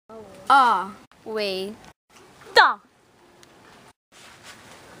We.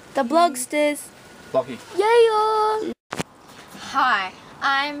 The Blogsters. Lucky. Yeah. Hi,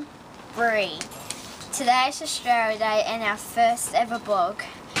 I'm Bree. Today's Australia Day and our first ever blog.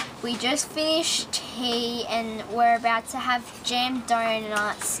 We just finished tea and we're about to have jam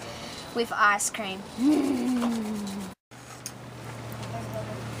donuts with ice cream.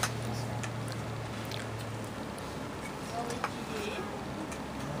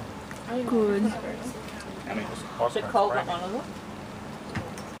 Good. I mean, just ice cream.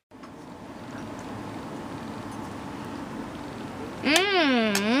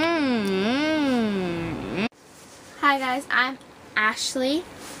 Hi guys, I'm Ashlee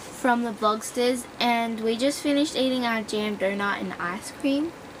from the Blogsters, and we just finished eating our jam donut and ice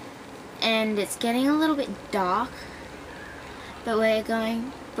cream, and it's getting a little bit dark, but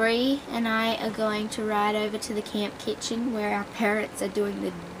Bree and I are going to ride over to the camp kitchen where our parents are doing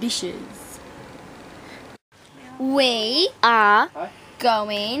the dishes. We are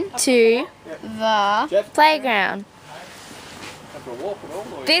going to the Playground.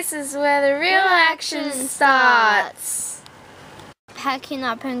 This is where the real action starts. packing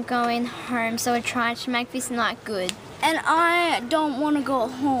up and going home, so we're trying to make this night good. And I don't want to go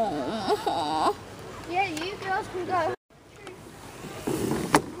home. Yeah, you girls can go.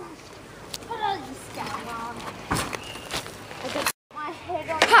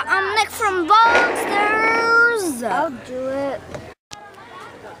 I'm Nick from Blogsters. I'll do it.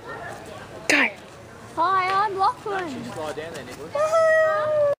 Go. Hi, I'm Lachlan. Slide down there, Nicholas.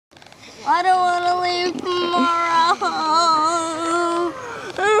 I don't want to leave tomorrow.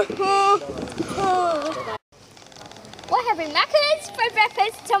 We're having macarons for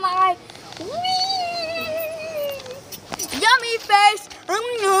breakfast tomorrow. Yummy face.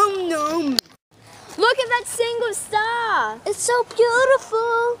 Nom nom. Look at that single star. It's so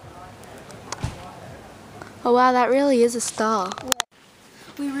beautiful. Oh wow, that really is a star.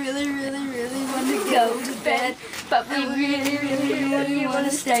 We really want to go to bed, but we really want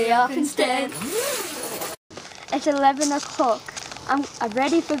to stay up instead. It's 11 o'clock. I'm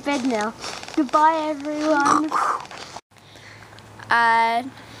ready for bed now. Goodbye, everyone. I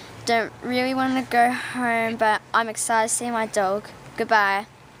don't really want to go home, but I'm excited to see my dog. Goodbye.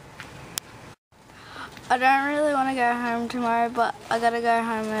 I don't really want to go home tomorrow, but I gotta go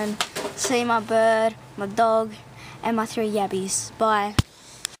home and see my bird, my dog, and my 3 yabbies. Bye.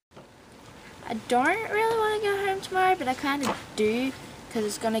 I don't really want to go home tomorrow, but I kind of do, because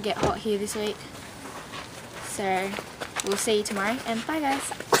it's gonna get hot here this week. So we'll see you tomorrow, and bye guys.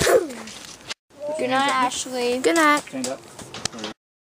 Good night, Ashlee. Good night. Stand up.